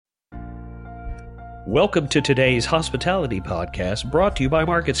Welcome to today's hospitality podcast brought to you by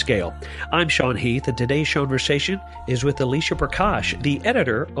MarketScale. I'm Sean Heath, and today's conversation is with Alicia Prakash, the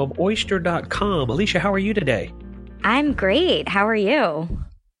editor of Oyster.com. Alicia, how are you today? I'm great. How are you?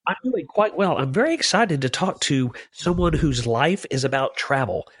 I'm doing quite well. I'm very excited to talk to someone whose life is about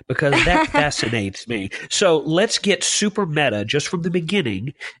travel because that fascinates me. So let's get super meta just from the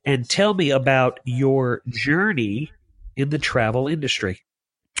beginning and tell me about your journey in the travel industry.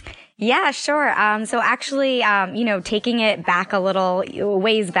 Yeah, sure. So actually, taking it back a little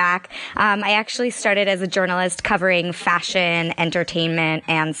ways back, I actually started as a journalist covering fashion, entertainment,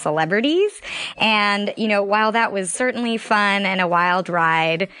 and celebrities. And, while that was certainly fun and a wild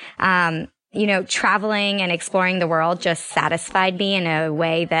ride, traveling and exploring the world just satisfied me in a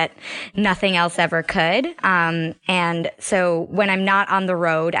way that nothing else ever could. And so when I'm not on the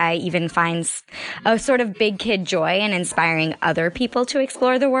road, I even find a sort of big kid joy in inspiring other people to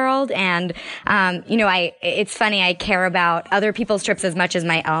explore the world. And, it's funny, I care about other people's trips as much as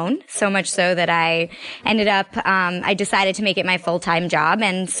my own, so much so that I ended up, I decided to make it my full-time job.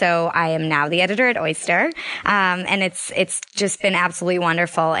 And so I am now the editor at Oyster. And it's just been absolutely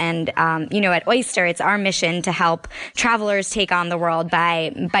wonderful. And, at Oyster, it's our mission to help travelers take on the world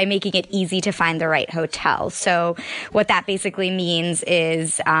by making it easy to find the right hotel. So what that basically means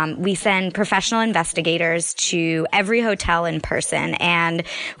is we send professional investigators to every hotel in person, and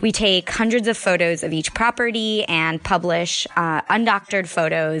we take hundreds of photos of each property and publish undoctored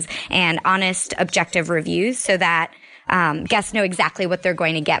photos and honest, objective reviews so that guests know exactly what they're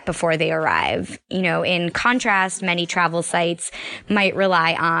going to get before they arrive. In contrast, many travel sites might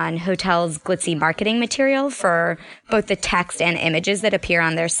rely on hotels' glitzy marketing material for both the text and images that appear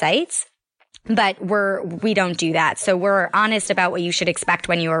on their sites. But we don't do that. So we're honest about what you should expect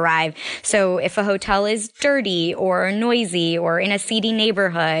when you arrive. So if a hotel is dirty or noisy or in a seedy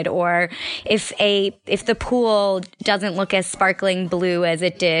neighborhood, or if the pool doesn't look as sparkling blue as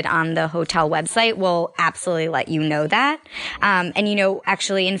it did on the hotel website, we'll absolutely let you know that.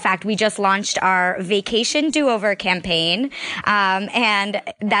 Actually, in fact, we just launched our vacation do-over campaign. And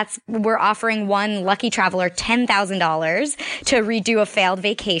we're offering one lucky traveler $10,000 to redo a failed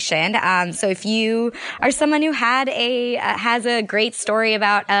vacation. So if you are someone who has a great story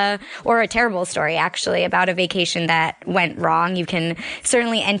or a terrible story actually about a vacation that went wrong, you can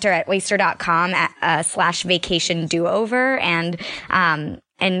certainly enter at oyster.com /vacation do-over and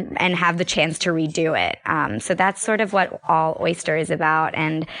have the chance to redo it. So that's sort of what all Oyster is about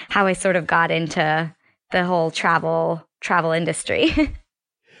and how I sort of got into the whole travel industry.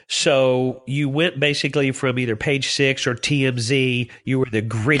 So you went basically from either Page Six or TMZ. You were the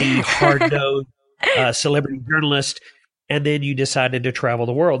gritty, hard-nosed celebrity journalist, and then you decided to travel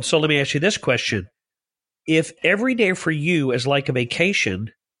the world. So let me ask you this question. If every day for you is like a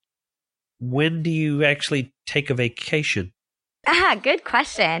vacation, when do you actually take a vacation? Good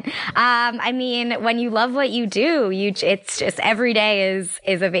question. When you love what you do, it's just every day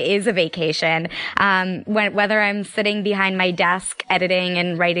is a vacation. Whether I'm sitting behind my desk editing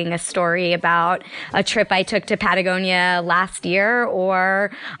and writing a story about a trip I took to Patagonia last year,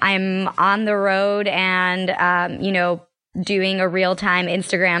 or I'm on the road and, doing a real-time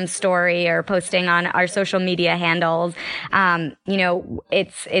Instagram story or posting on our social media handles. I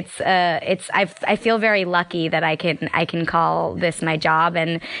feel very lucky that I can call this my job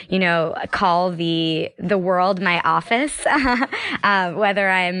and, call the world my office, whether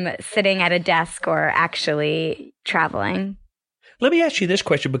I'm sitting at a desk or actually traveling. Let me ask you this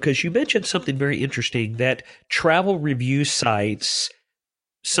question because you mentioned something very interesting that travel review sites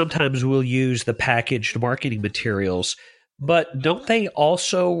sometimes will use the packaged marketing materials. But don't they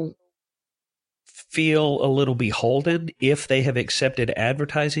also feel a little beholden if they have accepted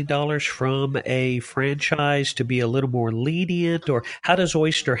advertising dollars from a franchise to be a little more lenient? Or how does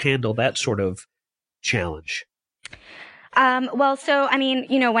Oyster handle that sort of challenge?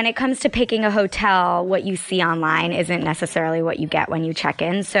 When it comes to picking a hotel, what you see online isn't necessarily what you get when you check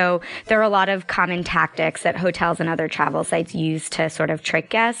in. So there are a lot of common tactics that hotels and other travel sites use to sort of trick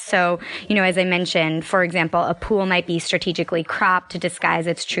guests. So, as I mentioned, for example, a pool might be strategically cropped to disguise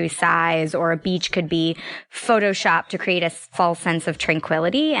its true size, or a beach could be photoshopped to create a false sense of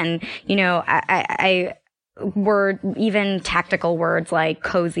tranquility. And, even tactical words like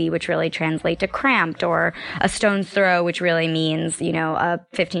cozy, which really translate to cramped, or a stone's throw, which really means, a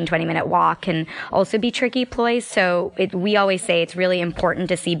 15-20 minute walk, can also be tricky ploys. So we always say it's really important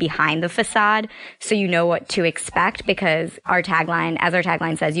to see behind the facade so you know what to expect, because our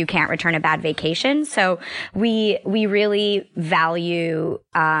tagline says, you can't return a bad vacation. So we really value,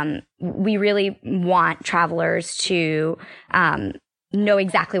 we really want travelers to, know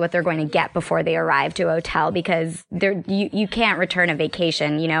exactly what they're going to get before they arrive to a hotel, because you can't return a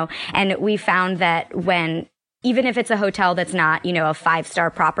vacation, and we found that even if it's a hotel that's not, a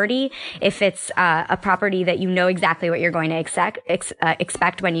 5-star property, if it's a property that exactly what you're going to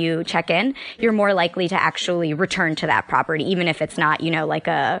expect when you check in, you're more likely to actually return to that property, even if it's not, like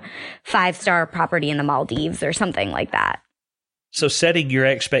a 5-star property in the Maldives or something like that. So setting your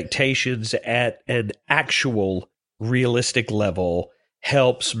expectations at an actual realistic level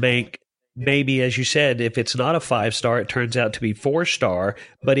helps make, maybe, as you said, if it's not a 5-star, it turns out to be 4-star.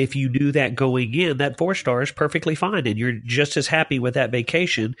 But if you knew that going in, that 4-star is perfectly fine, and you're just as happy with that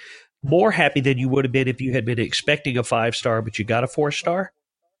vacation, more happy than you would have been if you had been expecting a 5-star, but you got a 4-star.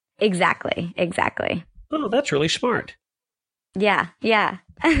 Exactly. Oh, that's really smart. Yeah.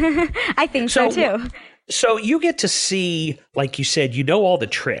 I think so too. So you get to see, like you said, all the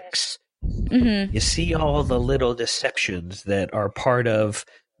tricks. Mm-hmm. You see all the little deceptions that are part of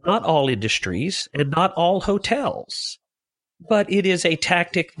not all industries and not all hotels, but it is a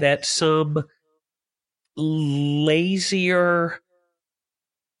tactic that some lazier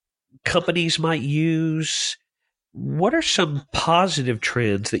companies might use. What are some positive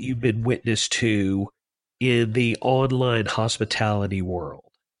trends that you've been witness to in the online hospitality world?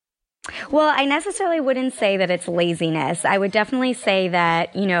 Well, I necessarily wouldn't say that it's laziness. I would definitely say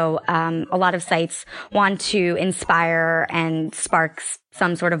that, a lot of sites want to inspire and spark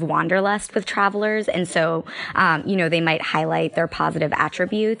some sort of wanderlust with travelers. And so, they might highlight their positive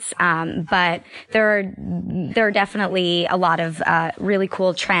attributes. But there are definitely a lot of, really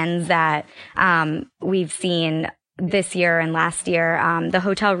cool trends that, we've seen this year and last year. The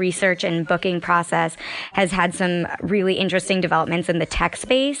hotel research and booking process has had some really interesting developments in the tech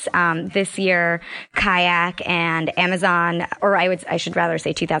space. This year, Kayak and Amazon, or I should rather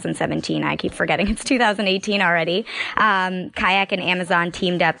say 2017. I keep forgetting it's 2018 already. Kayak and Amazon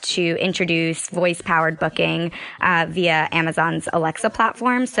teamed up to introduce voice-powered booking via Amazon's Alexa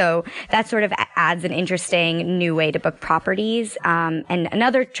platform. So that sort of adds an interesting new way to book properties. And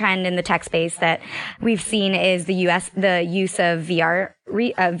another trend in the tech space that we've seen is the use of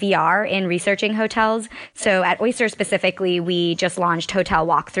VR in researching hotels. So at Oyster specifically, we just launched hotel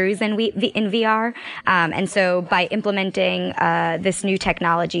walkthroughs in VR. And so by implementing this new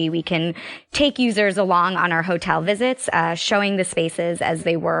technology, we can take users along on our hotel visits, showing the spaces as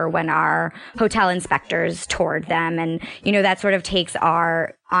they were when our hotel inspectors toured them. And, that sort of takes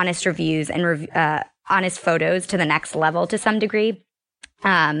our honest reviews and honest photos to the next level to some degree.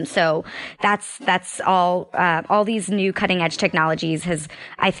 So that's all these new cutting edge technologies has,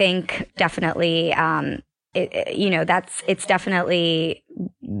 I think, definitely, it's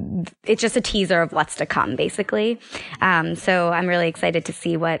just a teaser of what's to come, basically. So I'm really excited to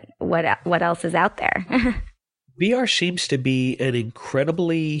see what else is out there. VR seems to be an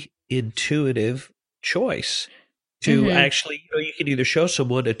incredibly intuitive choice. To actually, you can either show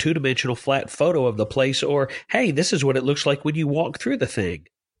someone a 2-dimensional flat photo of the place, or, hey, this is what it looks like when you walk through the thing.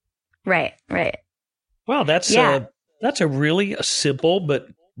 Right. Wow, that's a really simple but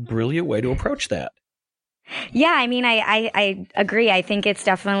brilliant way to approach that. Yeah, I mean, I agree. I think it's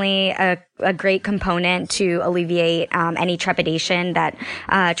definitely a great component to alleviate any trepidation that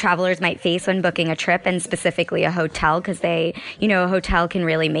travelers might face when booking a trip, and specifically a hotel, because a hotel can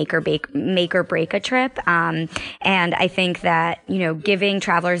really make or break a trip. And I think that, giving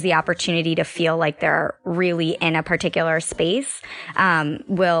travelers the opportunity to feel like they're really in a particular space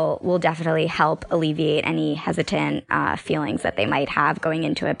will definitely help alleviate any hesitant feelings that they might have going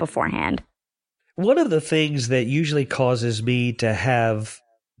into it beforehand. One of the things that usually causes me to have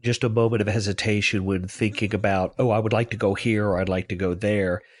just a moment of hesitation when thinking about, I would like to go here or I'd like to go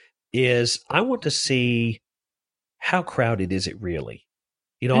there, is I want to see how crowded is it really.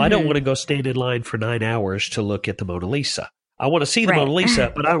 I don't want to go stand in line for 9 hours to look at the Mona Lisa. I want to see the Mona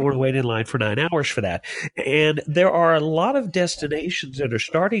Lisa, but I don't want to wait in line for 9 hours for that. And there are a lot of destinations that are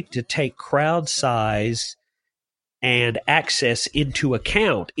starting to take crowd size and access into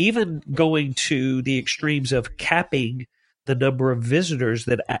account, even going to the extremes of capping the number of visitors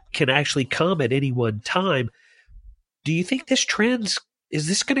that can actually come at any one time. Do you think this trend, is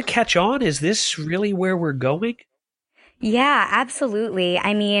this going to catch on? Is this really where we're going? Yeah, absolutely.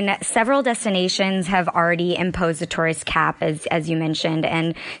 I mean, several destinations have already imposed a tourist cap, as you mentioned,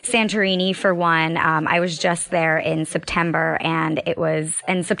 and Santorini, for one. I was just there in September, and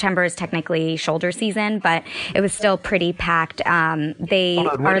September is technically shoulder season, but it was still pretty packed.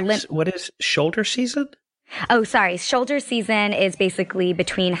 What is shoulder season? Oh, sorry. Shoulder season is basically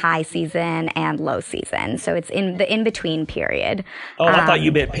between high season and low season. So it's in the in-between period. Oh, I thought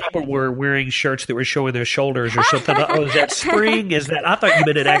you meant people were wearing shirts that were showing their shoulders or something. Oh, is that spring? Is that? I thought you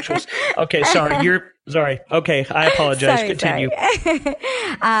meant an actual. Okay, sorry. Okay, I apologize. Continue.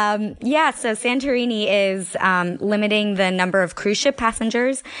 Yeah, so Santorini is limiting the number of cruise ship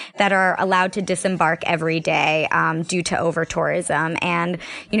passengers that are allowed to disembark every day due to over-tourism. And,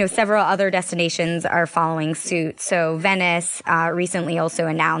 several other destinations are following suit. So Venice recently also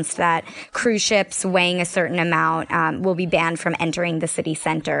announced that cruise ships weighing a certain amount will be banned from entering the city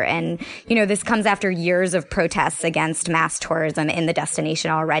center. And, this comes after years of protests against mass tourism in the destination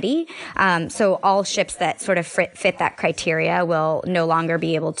already. So all ships that sort of fit that criteria will no longer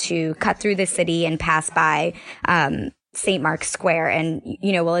be able to cut through the city and pass by St. Mark's Square, and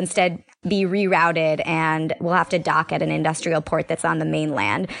will instead be rerouted and will have to dock at an industrial port that's on the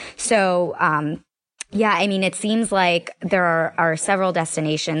mainland. So it seems like there are several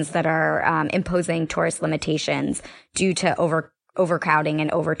destinations that are imposing tourist limitations due to overcrowding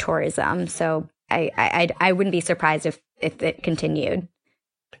and over tourism. So I wouldn't be surprised if it continued.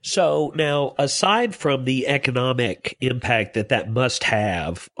 So now, aside from the economic impact that must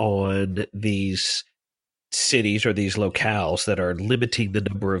have on these cities or these locales that are limiting the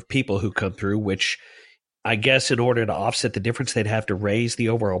number of people who come through, which I guess in order to offset the difference, they'd have to raise the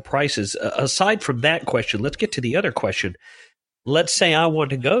overall prices. Aside from that question, let's get to the other question. Let's say I want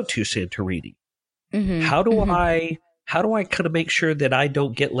to go to Santorini. Mm-hmm. How do I kind of make sure that I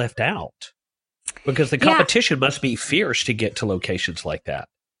don't get left out? Because the competition must be fierce to get to locations like that.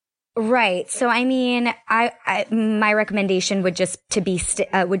 Right. So, my recommendation would just to be,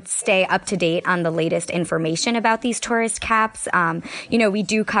 would stay up to date on the latest information about these tourist caps. We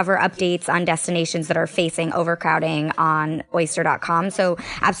do cover updates on destinations that are facing overcrowding on oyster.com. So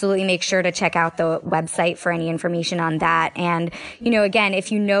absolutely make sure to check out the website for any information on that. And, again, if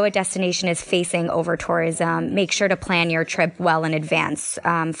a destination is facing over tourism, make sure to plan your trip well in advance.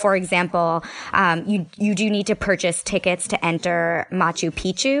 For example, you do need to purchase tickets to enter Machu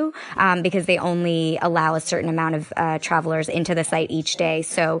Picchu. Because they only allow a certain amount of travelers into the site each day.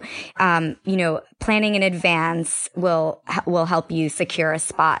 So, planning in advance will help you secure a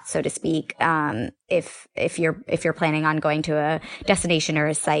spot, so to speak. If you're planning on going to a destination or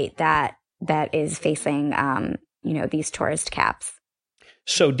a site that is facing these tourist caps.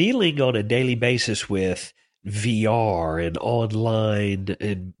 So, dealing on a daily basis with VR and online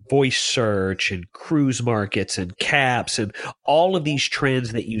and voice search and cruise markets and caps and all of these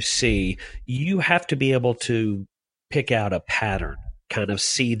trends that you see, you have to be able to pick out a pattern, kind of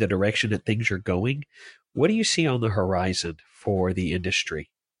see the direction that things are going. What do you see on the horizon for the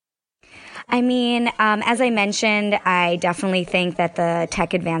industry? As I mentioned, I definitely think that the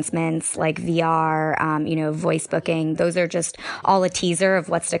tech advancements like VR, voice booking, those are just all a teaser of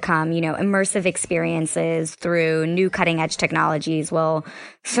what's to come. Immersive experiences through new cutting edge technologies will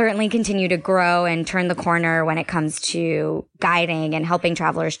certainly continue to grow and turn the corner when it comes to guiding and helping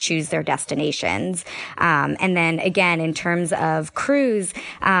travelers choose their destinations. And then again, in terms of cruise,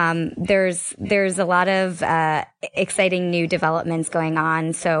 there's a lot of exciting new developments going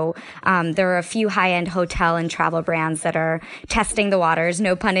on. So there are a few high-end hotel and travel brands that are testing the waters,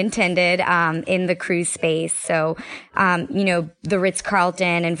 no pun intended, in the cruise space. So, the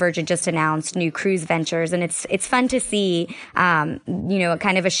Ritz-Carlton and Virgin just announced new cruise ventures, and it's fun to see, kind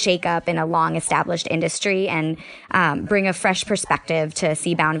of a shakeup in a long-established industry and bring a fresh perspective to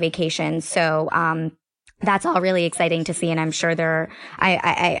seabound vacations. So, that's all really exciting to see, and I'm sure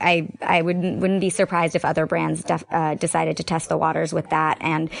I wouldn't be surprised if other brands decided to test the waters with that.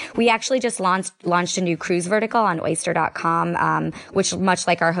 And we actually just launched a new cruise vertical on oyster.com, which, much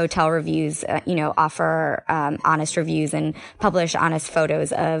like our hotel reviews, offer honest reviews and publish honest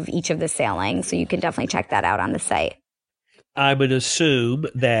photos of each of the sailings. So you can definitely check that out on the site. I would assume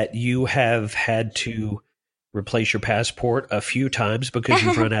that you have had to replace your passport a few times because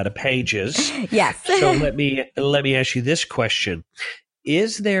you've run out of pages. Yes. So let me ask you this question.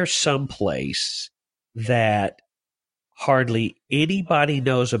 Is there some place that hardly anybody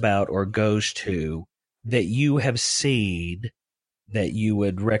knows about or goes to that you have seen that you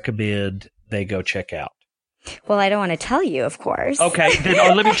would recommend they go check out? Well, I don't want to tell you, of course. Okay,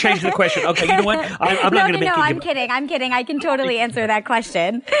 then let me change the question. Okay, you know what? I'm not going to make you. I'm kidding. I can totally answer that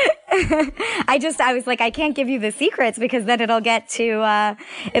question. I was like, I can't give you the secrets because then it'll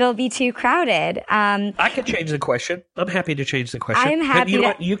be too crowded. I can change the question. I'm happy to change the question. I'm happy. You know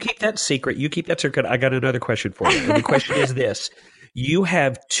what? You keep that secret. I got another question for you. And the question is this: you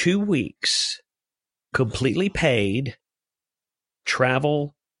have 2 weeks, completely paid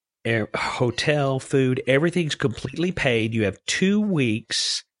travel hotel, food, everything's completely paid. You have 2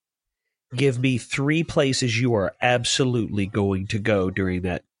 weeks. Give me 3 places you are absolutely going to go during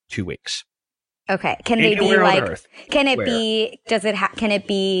that 2 weeks. Okay. Can they be Anywhere on like, Earth. can it Where? be, can it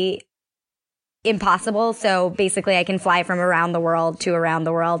be impossible? So basically I can fly from around the world to around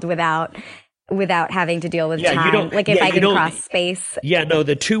the world without having to deal with time. Like if I can cross space. Yeah, no,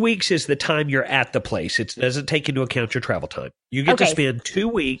 the 2 weeks is the time you're at the place. It doesn't take into account your travel time. You get to spend 2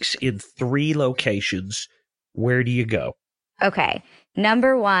 weeks in 3 locations. Where do you go? Okay.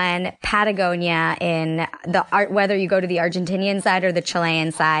 Number 1, Patagonia in whether you go to the Argentinian side or the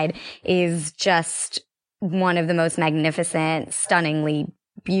Chilean side is just one of the most magnificent, stunningly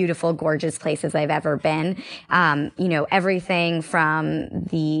beautiful, gorgeous places I've ever been. Everything from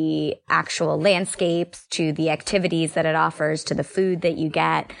the actual landscapes to the activities that it offers to the food that you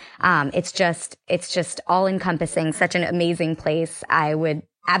get. It's just all encompassing, such an amazing place. I would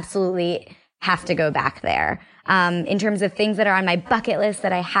absolutely have to go back there. In terms of things that are on my bucket list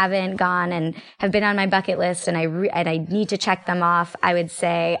that I haven't gone and have been on my bucket list and I need to check them off, I would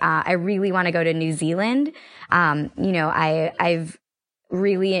say, I really want to go to New Zealand. I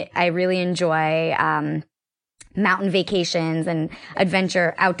really enjoy, mountain vacations and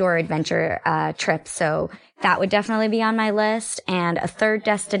outdoor adventure, trips. So that would definitely be on my list. And a third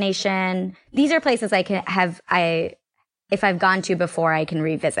destination, these are places if I've gone to before, I can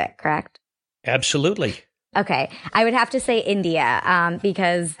revisit, correct? Absolutely. Okay. I would have to say India,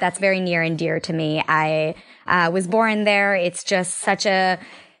 because that's very near and dear to me. I was born there. It's just such a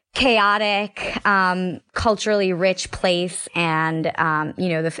chaotic, culturally rich place. And,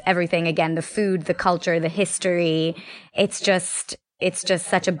 everything, again, the food, the culture, the history. It's just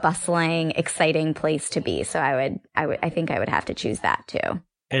such a bustling, exciting place to be. So I think I would have to choose that too.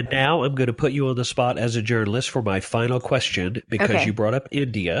 And now I'm going to put you on the spot as a journalist for my final question because you brought up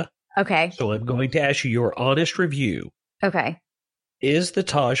India. Okay. So I'm going to ask you your honest review. Okay. Is the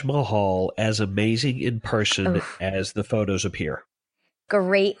Taj Mahal as amazing in person as the photos appear?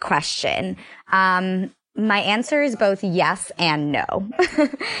 Great question. My answer is both yes and no.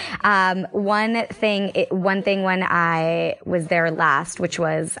 One thing when I was there last, which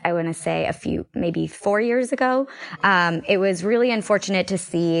was, I want to say maybe 4 years ago, it was really unfortunate to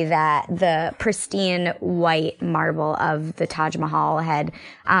see that the pristine white marble of the Taj Mahal had,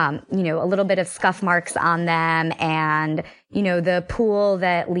 a little bit of scuff marks on them, and, the pool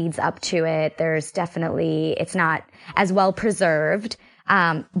that leads up to it, it's not as well preserved.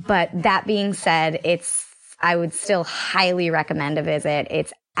 But that being said, I would still highly recommend a visit.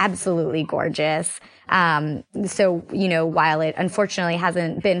 It's absolutely gorgeous. So, while it unfortunately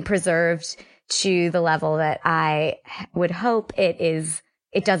hasn't been preserved to the level that I would hope it's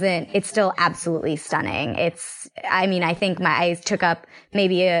still absolutely stunning. I think I took up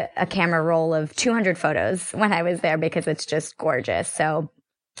maybe a camera roll of 200 photos when I was there because it's just gorgeous. So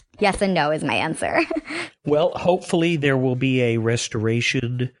yes and no is my answer. Well, hopefully there will be a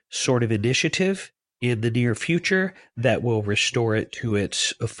restoration sort of initiative in the near future that will restore it to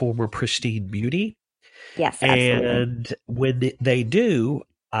its former pristine beauty. Yes, absolutely. And when they do,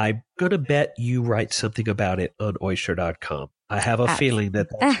 I'm going to bet you write something about it on Oyster.com. I have a feeling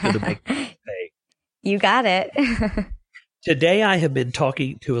that's going to make me pay. You got it. Today I have been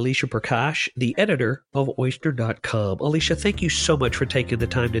talking to Alicia Prakash, the editor of Oyster.com. Alicia, thank you so much for taking the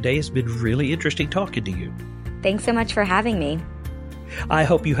time today. It's been really interesting talking to you. Thanks so much for having me. I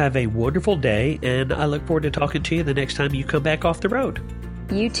hope you have a wonderful day, and I look forward to talking to you the next time you come back off the road.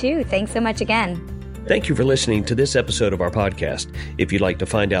 You too. Thanks so much again. Thank you for listening to this episode of our podcast. If you'd like to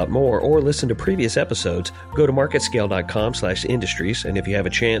find out more or listen to previous episodes, go to marketscale.com/industries. And if you have a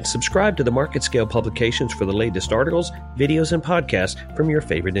chance, subscribe to the Market Scale publications for the latest articles, videos, and podcasts from your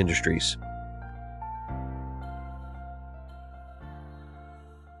favorite industries.